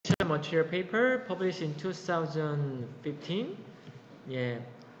material paper published in 2015, yeah,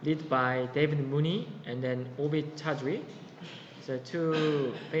 led by David Mooney and then Ovid Chaudhry, so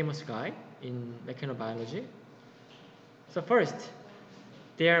two famous guys in mechanobiology. So first,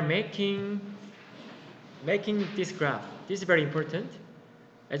 they are making this graph. This is very important.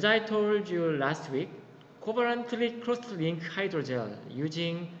 As I told you last week, covalently cross-link hydrogel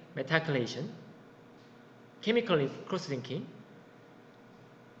using methacrylation, chemically cross-linking,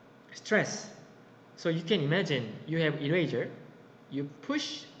 stress. So you can imagine you have eraser, you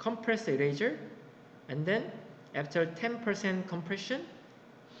push compress the eraser, and then after 10% compression,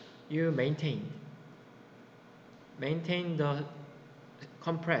 you maintain the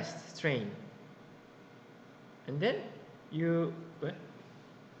compressed strain, and then you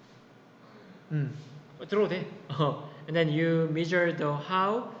and then you measure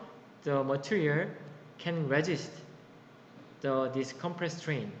how the material can resist this compressed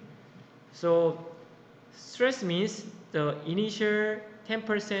strain. So stress means the initial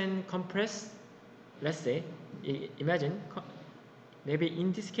 10% compressed, let's say, imagine maybe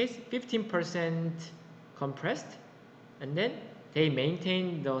in this case 15% compressed, and then they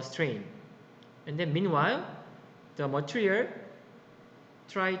maintain the strain, and then meanwhile the material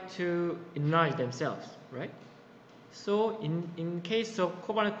try to enlarge themselves, right? So in case of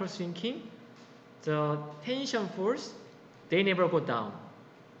covalent cross-linking, the tension force, they never go down,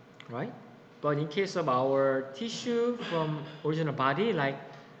 right? But in case of our tissue from original body like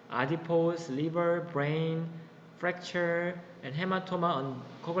adipose, liver, brain, fracture, and hematoma on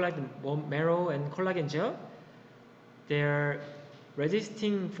coagulated bone marrow and collagen gel, their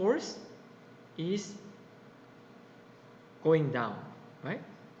resisting force is going down, right?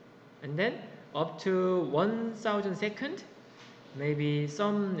 And then up to 1000 seconds, maybe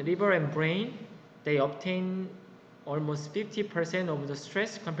some liver and brain, they obtain almost 50% of the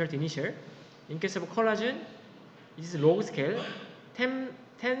stress compared to initial. In case of collagen, it is log scale. 10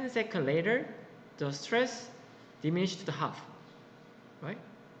 seconds later, the stress diminished to half, right?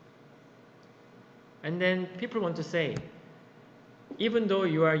 And then people want to say, even though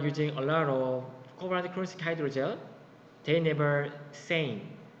you are using a lot of covalent cross-linking hydrogel, they never same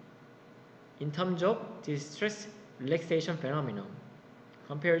in terms of this stress relaxation phenomenon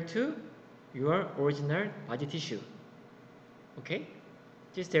compared to your original body tissue. Okay,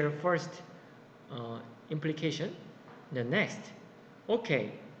 this is their first implication. The next,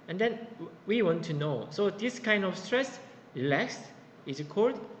 okay, and then we want to know, so this kind of stress relaxed is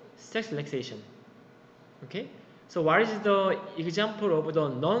called stress relaxation. Okay, so what is the example of the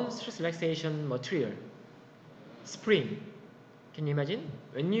non-stress relaxation material? Spring. Can you imagine?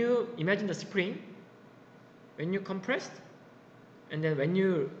 When you imagine the spring, when you compressed, and then when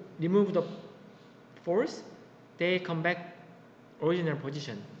you remove the force, they come back original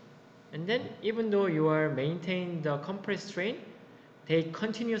position. And then even though you are maintaining the compressed strain, they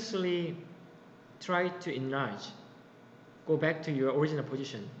continuously try to enlarge, go back to your original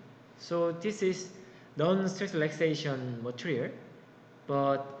position. So this is non-stress relaxation material,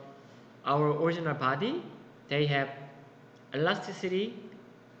 but our original body, they have elasticity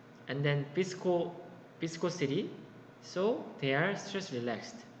and then viscosity, so they are stress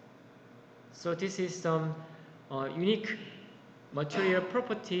relaxed. So this is some unique material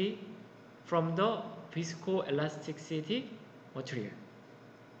property from the viscoelasticity material.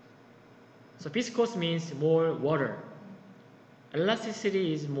 So viscous means more water.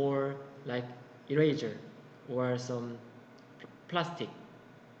 Elasticity is more like eraser or some plastic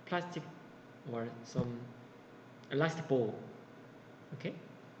or some elastic ball. Okay,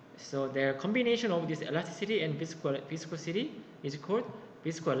 so their combination of this elasticity and viscosity is called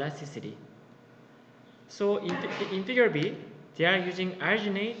viscoelasticity. So in figure B, they are using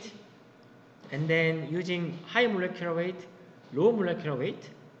arginate and then using high molecular weight, low molecular weight,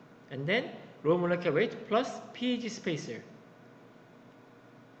 and then low molecular weight plus pH spacer.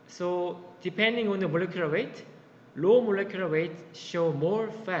 So depending on the molecular weight, low molecular weight show more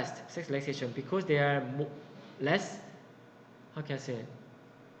fast sex relaxation because they are less, how can I say,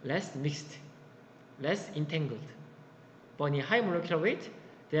 less mixed, less entangled. But in high molecular weight,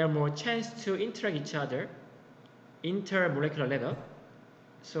 there are more chance to interact each other intermolecular level.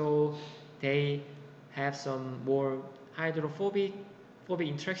 So they have some more hydrophobic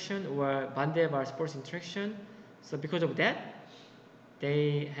interaction or van der Waals force interaction. So because of that,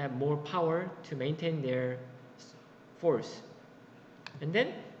 they have more power to maintain their force. And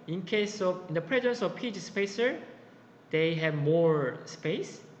then in the presence of pH spacer, they have more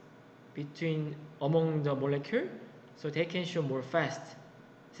space among the molecule, so they can show more fast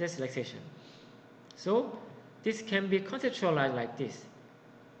stress relaxation. So this can be conceptualized like this.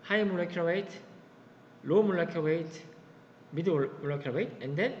 high molecular weight, low molecular weight, middle molecular weight,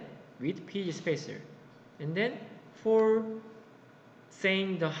 and then with pH spacer. And then for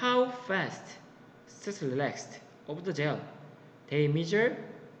saying the how fast stress relaxed of the gel, they measure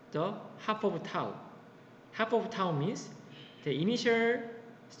the half of tau. Half of tau means the initial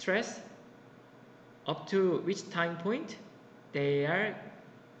stress up to which time point they are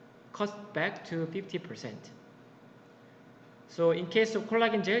cut back to 50%. So in case of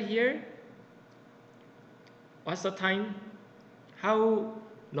collagen gel here, what's the time? How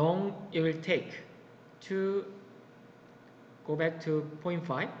long it will take to go back to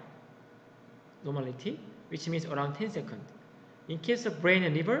 0.5 normality, which means around 10 seconds. In case of brain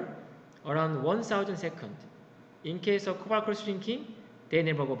and liver, around 1000 seconds. In case of cobalt cross drinking, they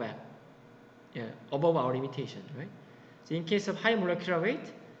never go back. Yeah, above our limitation, right? So in case of high molecular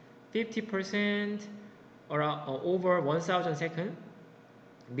weight, 50% or over 1000 seconds.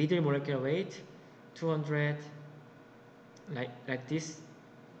 Middle molecular weight, 200, like this.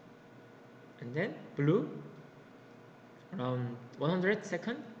 And then blue, around 100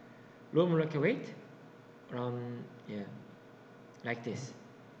 seconds. Low molecular weight, around, like this.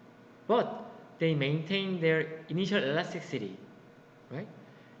 But they maintain their initial elasticity, right?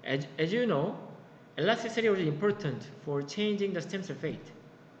 As you know, elasticity is important for changing the stem cell fate.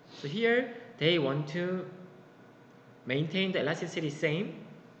 So here they want to maintain the elasticity same,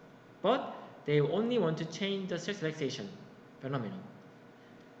 but they only want to change the stress relaxation phenomenon.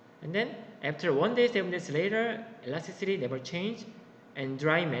 And then after 1 day, 7 days later, elasticity never change, and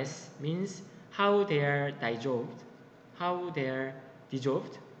dry mass means how they are dissolved,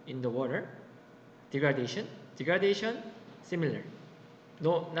 in the water. Degradation, similar.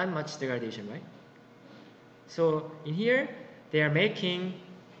 No, not much degradation, right? So in here, they are making,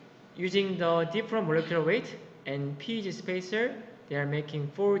 using the different molecular weight and pH spacer, they are making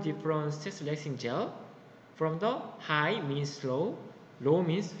 4 different stress relaxing gel. From the high means slow, low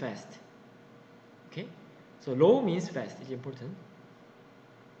means fast. Okay, so low means fast is important.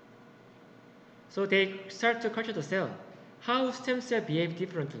 So they start to culture the cell. How stem cells behave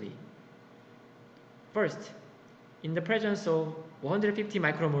differently? First, in the presence of 150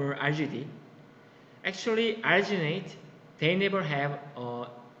 micromolar RGD, actually arginate, they never have a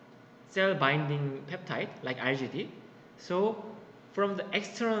cell binding peptide like RGD. So from the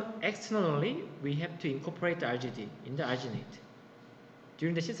externally, we have to incorporate the RGD in the arginate.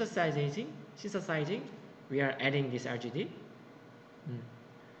 During the synthesizing, we are adding this RGD.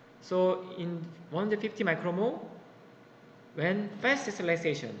 So in 150 micromole, when fast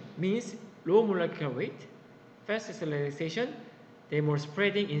crystallization means low molecular weight, fast crystallization, they more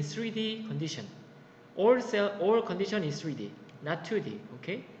spreading in 3D condition. All condition is 3D, not 2D,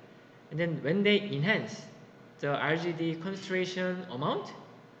 okay? And then when they enhance the RGD concentration amount,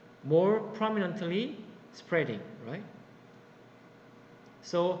 more prominently spreading, right?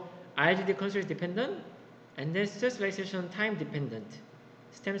 So RGD concentration dependent, and then stress relaxation time dependent.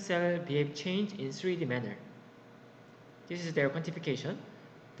 Stem cell behave change in 3D manner. This is their quantification.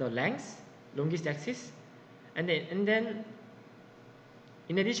 The length, longest axis, and then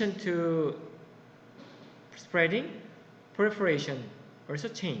in addition to spreading, proliferation also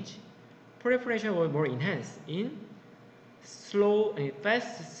change. Proliferation will more enhanced in slow and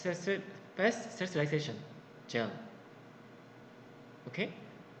fast stress relaxation gel. Okay,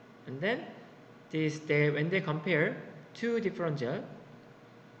 and then when they compare two different gel,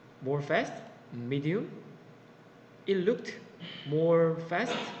 more fast, medium, it looked more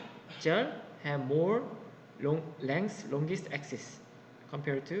fast gel have more longest axis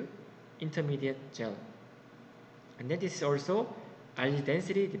compared to intermediate gel. And then this is also RG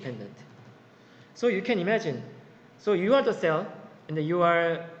density dependent. So you can imagine, so you are the cell and you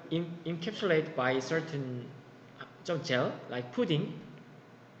are encapsulated by certain gel like pudding.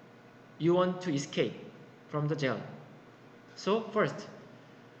 You want to escape from the gel. So first,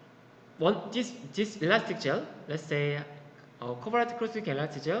 this elastic gel, let's say covalent cross-linking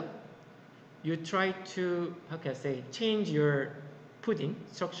elastic gel, you try to, change your pudding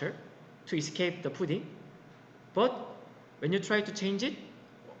structure to escape the pudding. But when you try to change it,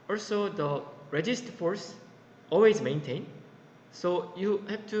 also the resist force always maintain. So you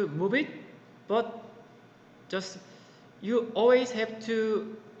have to move it, but just you always have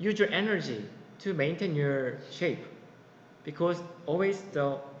to use your energy to maintain your shape, because always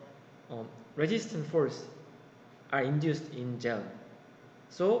the resistance force are induced in gel.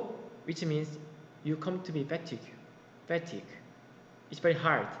 So which means you come to be fatigue. It's very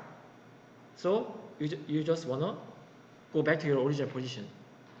hard. So you just wanna go back to your original position.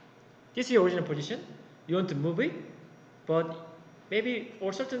 This is your original position. You want to move it, but maybe for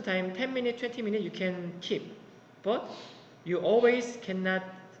a certain time, 10 minutes, 20 minutes, you can keep, but you always cannot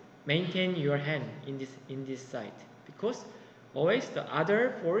maintain your hand in this side, because always the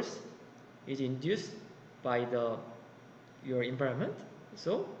other force is induced by your environment,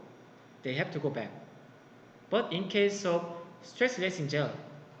 so they have to go back. But in case of stress relaxing gel,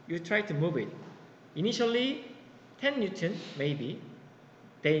 you try to move it. Initially, 10 Newton maybe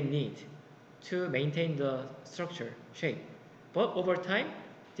they need to maintain the structure, shape. But over time,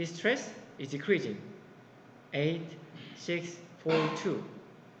 this stress is decreasing. 8, 6, 4, 2.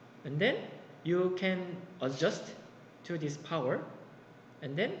 And then you can adjust to this power,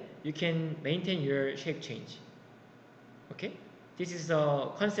 and then you can maintain your shape change. Okay? This is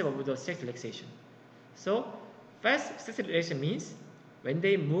the concept of the stress relaxation. So, fast stress relaxation means when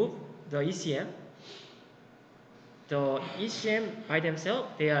they move the ECM by themselves,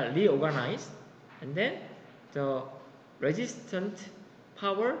 they are reorganized, and then the resistant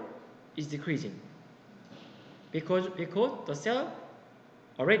power is decreasing because the cell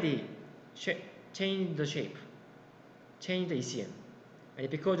already changed the shape, changed the ECM, and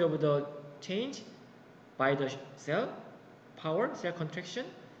because of the change by the cell power, cell contraction,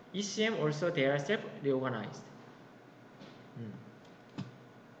 ECM also they are self-reorganized.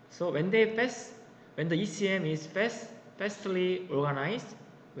 So when the ECM is fastly organized,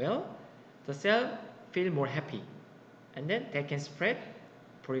 well, the cell feel more happy, and then they can spread,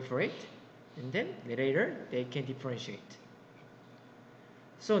 proliferate, and then later they can differentiate.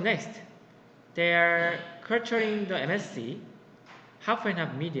 So next, they are culturing the MSC, half and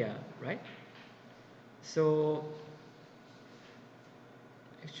half media, right? So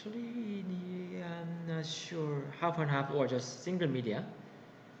actually, I'm not sure half and half or just single media.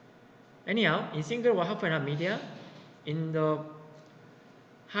 Anyhow, in single or half and half media, in the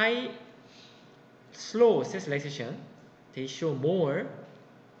slow stress relaxation, they show more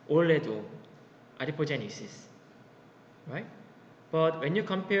oledo adipogenesis, right? But when you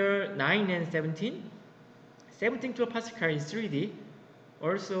compare 9 and 17 kilopascal in 3D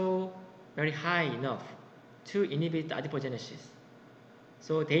also very high enough to inhibit the adipogenesis.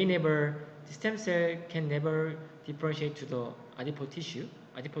 So the stem cell can never differentiate to the adipose tissue,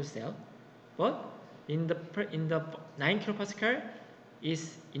 adipose cell. But in the 9 kilopascal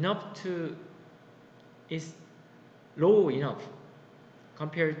is low enough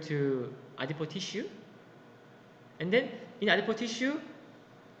compared to adipose tissue. And then in adipose tissue,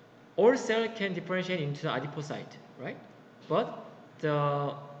 all cell can differentiate into the adipocyte, right? But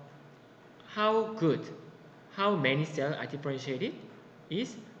how many cells are differentiated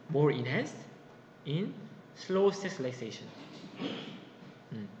is more enhanced in slow stress relaxation.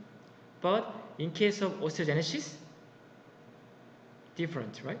 But in case of osteogenesis,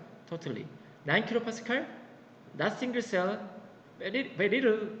 different, right? Totally. 9 kilopascal, that single cell, very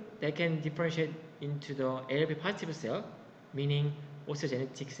little, they can differentiate into the ALP positive cell, meaning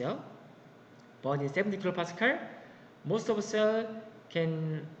osteogenetic cell. But in 70 kilopascal, most of the cell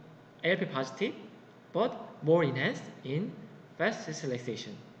can ALP positive, but more enhanced in fast stress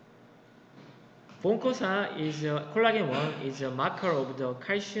relaxation. Bone cosa is collagen 1 is a marker of the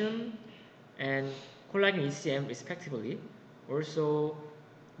calcium and collagen ECM respectively, also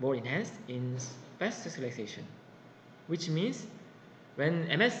more enhanced in fast stress relaxation, which means when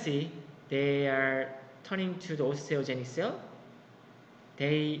MSC they are turning to the osteogenic cell,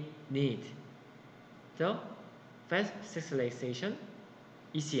 they need the fast stress relaxation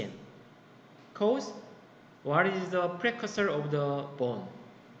ECM. Cause what is the precursor of the bone?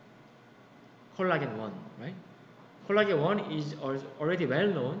 Collagen 1, right? Collagen 1 is already well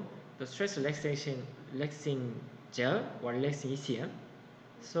known, the stress relaxing gel or relaxing ECM.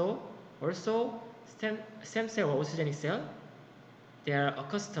 So also stem cell or osteogenic cell, they are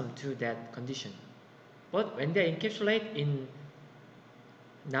accustomed to that condition. But when they encapsulate in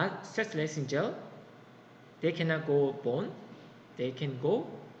not stress relaxing gel, they cannot go bone, they can go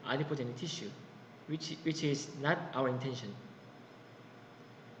adipogenic tissue, which is not our intention.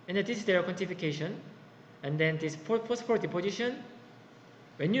 And then this is their quantification. And then this phosphorus deposition,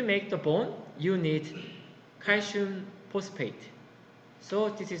 when you make the bone, you need calcium phosphate. So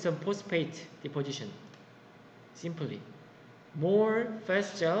this is a phosphate deposition. Simply, more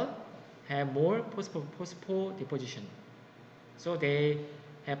fast gel have more phospho deposition. So they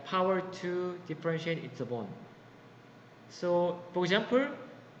have power to differentiate its bone. So for example,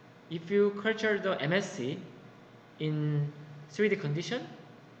 if you culture the MSC in 3D condition,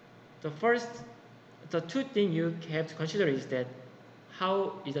 the two things you have to consider is that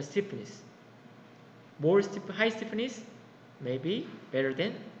how is the stiffness. High stiffness may be better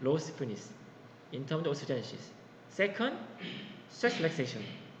than low stiffness in terms of osteogenesis. Second, stress relaxation.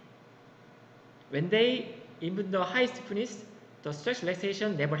 When they even the high stiffness, the stress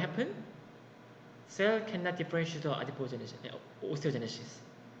relaxation never happen. Cell cannot differentiate the adipogenesis, osteogenesis.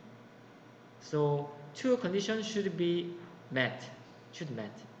 So two conditions should be met.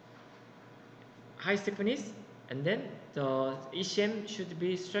 High stiffness, and then the ECM should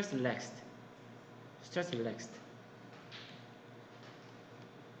be stress relaxed.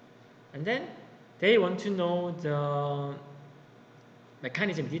 And then they want to know the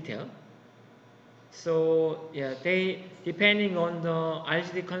mechanism detail. So yeah, they depending on the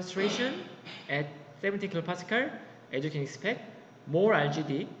RGD concentration at 70 kilopascal, as you can expect, more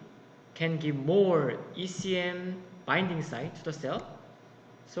RGD can give more ECM binding site to the cell,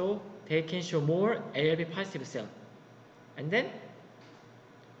 so they can show more ALP positive cell. And then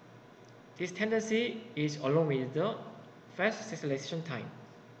this tendency is along with the fast acceleration time.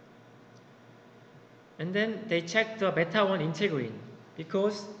 And then they check the beta 1 integrin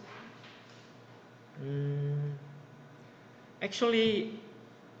because actually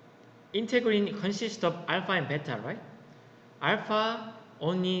integrin consists of alpha and beta, right? Alpha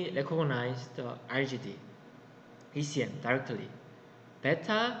only recognize the RGD, ECM directly.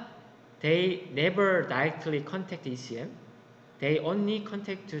 Beta, they never directly contact ECM. They only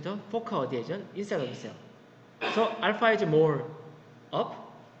contact to the focal adhesion inside of the cell. So alpha is more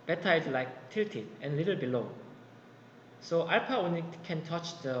up, beta is like tilted and a little below. So alpha only can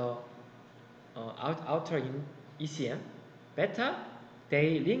touch the outer ECM. Beta,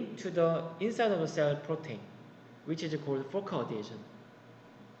 they link to the inside of the cell protein, which is called focal adhesion,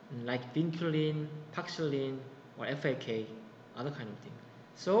 like vinculin, paxillin, or FAK, other kind of thing.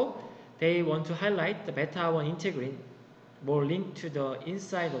 So they want to highlight the beta 1 integrin more linked to the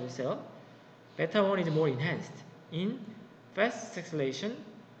inside of the cell. Beta 1 is more enhanced in fast acceleration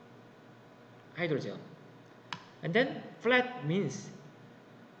hydrogel. And then flat means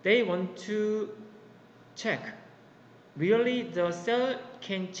they want to check really the cell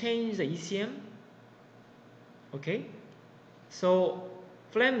can change the ECM. Okay, so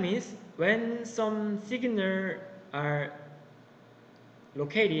flat means when some signal are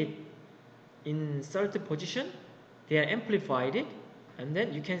located in certain position, they are amplified, and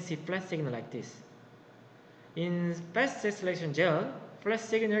then you can see flat signal like this. In fast acceleration gel, flat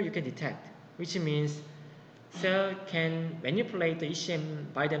signal you can detect, which means cell can manipulate the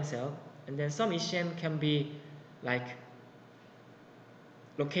ECM by themselves, and then some ECM can be like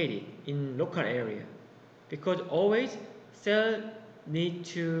located in local area, because always cell need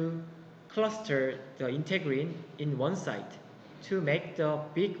to cluster the integrin in one site to make the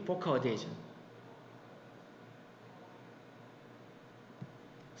big focal adhesion.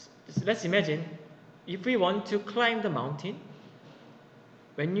 So let's imagine if we want to climb the mountain,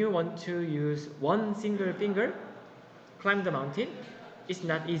 when you want to use one single finger climb the mountain, it's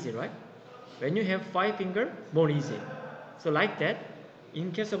not easy, right? When you have 5 fingers, more easy. So like that,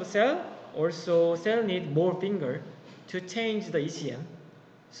 in case of cell, also cell need more finger to change the ECM.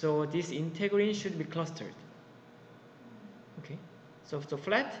 So this integrin should be clustered. Okay, so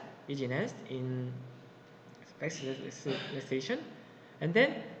flat is enhanced in relaxation, and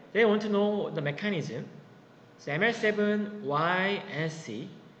then they want to know the mechanism. So ML7, Y, and C.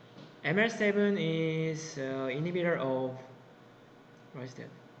 ML7 is inhibitor of, what is that?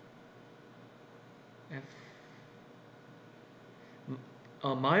 F.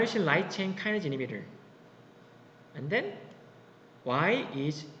 Myosin light chain kinase inhibitor. And then Y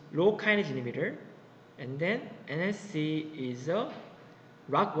is low kinase inhibitor. And then NSC is a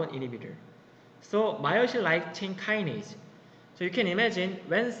ROCK1 inhibitor. So myosin light chain kinase. So you can imagine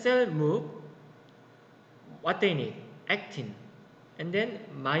when cell move, what they need? Actin. And then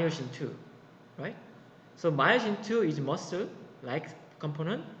myosin 2, right? So myosin 2 is muscle-like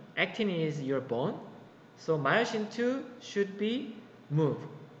component. Actin is your bone. So myosin 2 should be moved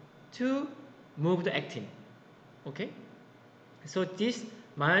to move the actin. Okay? So this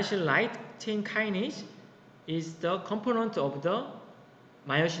myosin light chain kinase is the component of the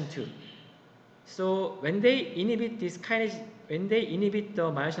myosin 2. So when they inhibit this kinase, when they inhibit the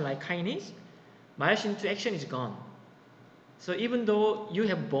myosin light kinase, myosin 2 action is gone. So even though you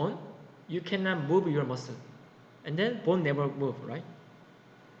have bone, you cannot move your muscle. And then bone never move, right?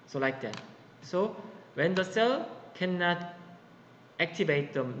 So like that. So when the cell cannot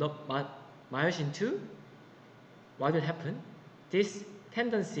activate the myosin 2, what will happen? This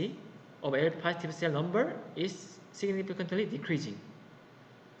tendency of L positive cell number is significantly decreasing.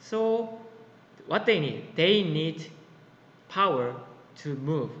 So what they need? They need power to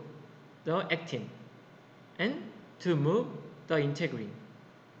move the actin, and to move the integrin,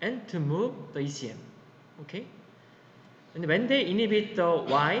 and to move the ECM. Okay? And when they inhibit the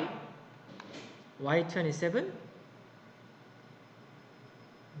Y27,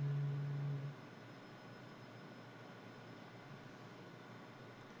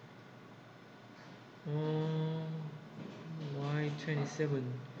 Y27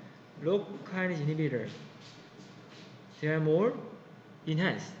 low kinase inhibitor, they are more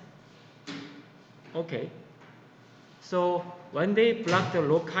enhanced. Okay, so when they block the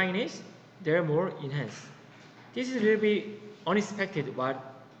low kinase, they are more enhanced. This is really unexpected,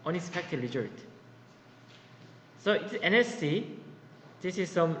 unexpected result. So it's NSC. This is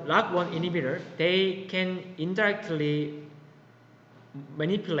some LOC1 inhibitor. They can indirectly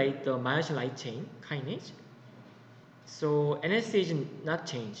manipulate the myosin light chain kinase. So NSC is not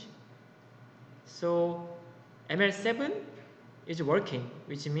changed. So ML7 is working,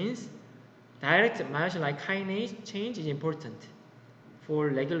 which means direct myosin light kinase change is important for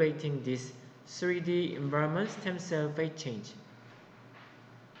regulating this 3D environment stem cell phase change.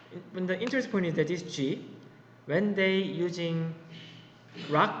 When the interest point is that this G, when they using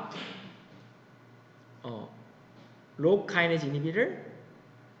ROC low kinase inhibitor,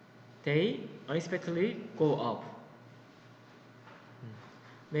 they unexpectedly go up.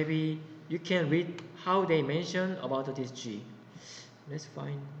 Maybe you can read how they mention about this G. Let's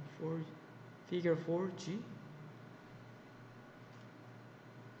find figure 4G.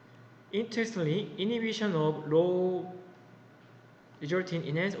 Interestingly, inhibition of low result in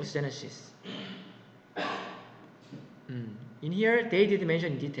enhanced osteogenesis. In here, they did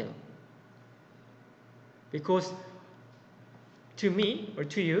mention in detail. Because to me or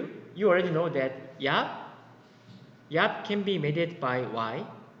to you, you already know that YAP can be mediated by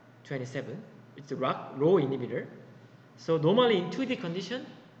Y27. It's a low inhibitor. So normally in 2D condition,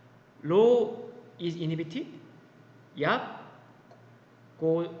 low is inhibited, YAP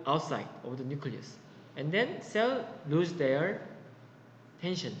go outside of the nucleus, and then cell lose their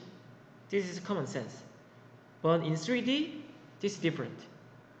tension. This is common sense. But in 3D, this is different.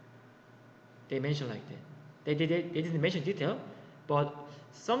 They mention like that. They didn't mention detail, but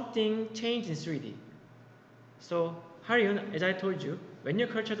something changed in 3D. So Haryun, as I told you, when you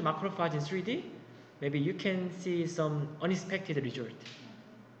culture the macrophage in 3D, maybe you can see some unexpected result.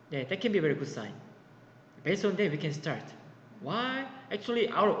 Yeah, that can be a very good sign. Based on that, we can start. Why? Actually,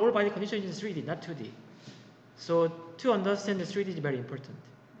 our all body condition is 3D, not 2D. So to understand the 3D is very important.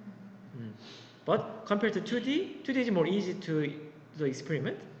 But compared to 2D, 2D is more easy to do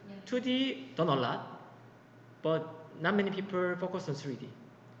experiment. 2D done a lot, but not many people focus on 3D.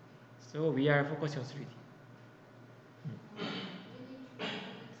 So we are focusing on 3D. We need to do some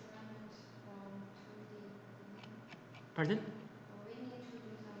experiments from 2D. Pardon? We need to do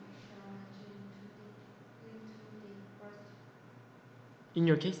some experiments in 2D first. In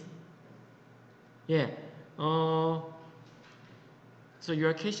your case? Yeah. So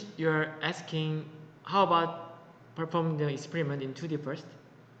you're asking how about performing the experiment in 2D first?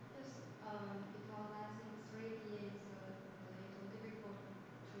 Yes, because I think 3D is a little difficult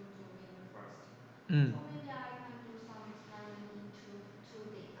to do in first. So maybe I can do some experiment in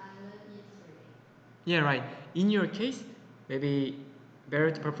 2D and then in 3D. Yeah, right. In your case, maybe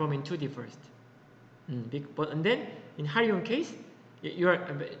better to perform in 2D first. And then in Harion case, you are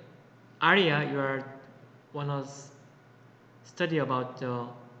Arya, you are wanna study about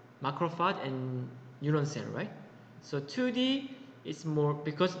macrophage and neuron cell, right? So 2D is more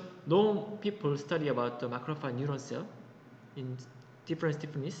because no people study about the macrophage neuron cell in different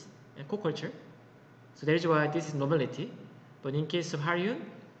stiffness and co-culture. So that is why this is novelty. But in case of Haryun,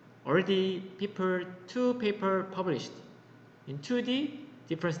 already two paper published in 2D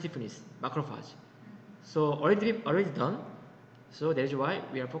different stiffness macrophage. So already done. So that is why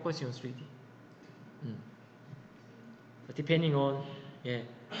we are focusing on 3D. But depending on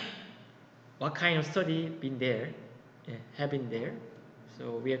what kind of study been there, have been there.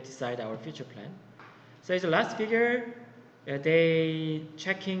 So we have decided our future plan. So as the last figure, they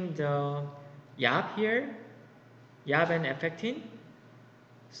checking the YAP here, YAP and affectin.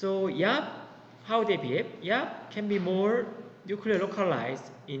 So YAP, how they behave? YAP can be more nuclear localized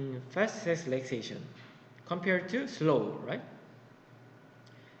in fast sex relaxation compared to slow, right?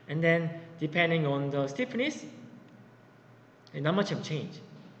 And then depending on the stiffness, not much of change.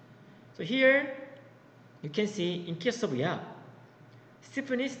 So here you can see in case of YAP,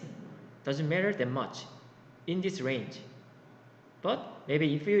 stiffness doesn't matter that much in this range. But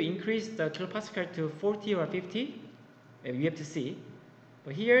maybe if you increase the kilopascal to 40 or 50, maybe you have to see.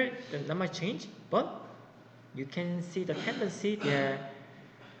 But here, not much change, but you can see the tendency there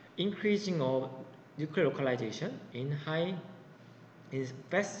increasing of nuclear localization in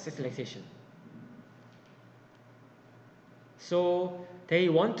fast sex relaxation. So they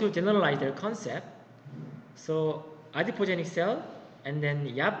want to generalize their concept. So adipogenic cell and then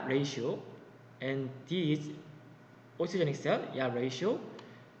YAP ratio, and D is oxygenic cell YAP ratio.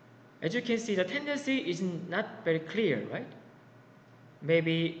 As you can see, the tendency is not very clear, right?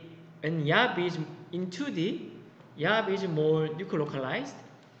 Maybe when YAP is in 2D, YAP is more nucleolocalized.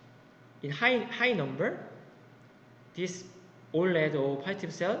 In high number, this OLED or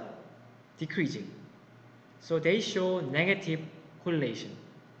positive cell decreasing. So they show negative correlation.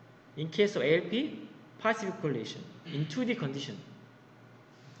 In case of ALP, positive correlation in 2D condition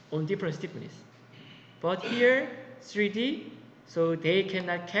on different stiffness. But here, 3D, so they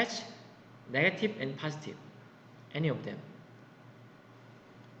cannot catch negative and positive, any of them.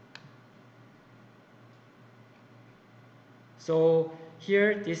 So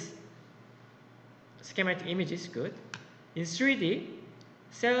here, this schematic image is good. In 3D,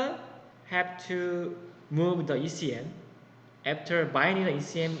 cell have to move the ECM. After binding the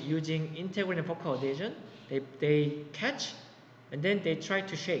ECM using integral and focal adhesion, they catch and then they try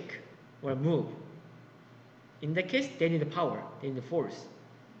to shake or move. In that case, they need the power, they need the force.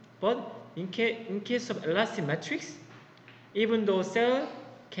 But in case of elastic matrix, even though cell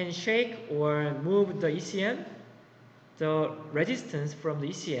can shake or move the ECM, the resistance from the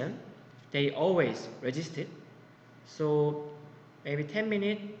ECM, they always resist it. So maybe 10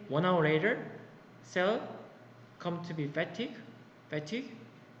 minutes, 1 hour later, cell come to be fatigue,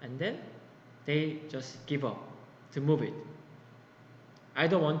 and then they just give up to move it. I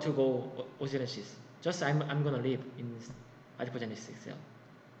don't want to go osteogenesis. Just I'm gonna live in adipogenesis cell,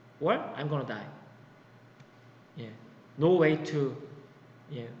 or I'm gonna die. Yeah, no way to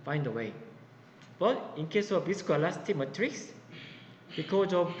find a way. But in case of viscoelastic matrix,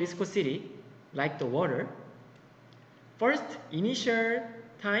 because of viscosity, like the water, first initial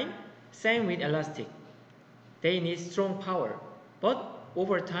time, same with elastic. They need strong power, but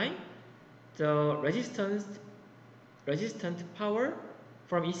over time, the resistant power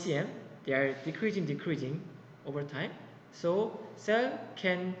from ECM, they are decreasing over time. So cell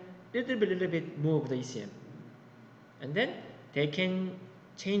can little bit move the ECM, and then they can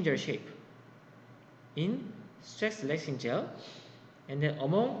change their shape in stress relaxing gel. And then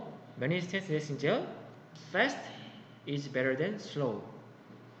among many stress relaxing gel, fast is better than slow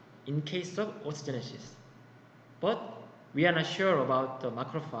in case of osteogenesis. But we are not sure about the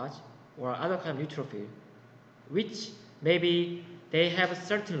macrophage or other kind of neutrophil, which maybe they have a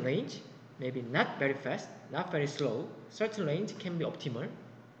certain range, maybe not very fast, not very slow. Certain range can be optimal.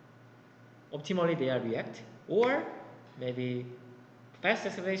 Optimally they are react, or maybe fast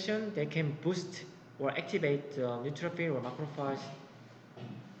acceleration, they can boost or activate neutrophil or macrophage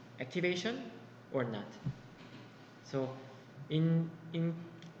activation or not. So in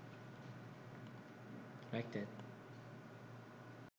like that.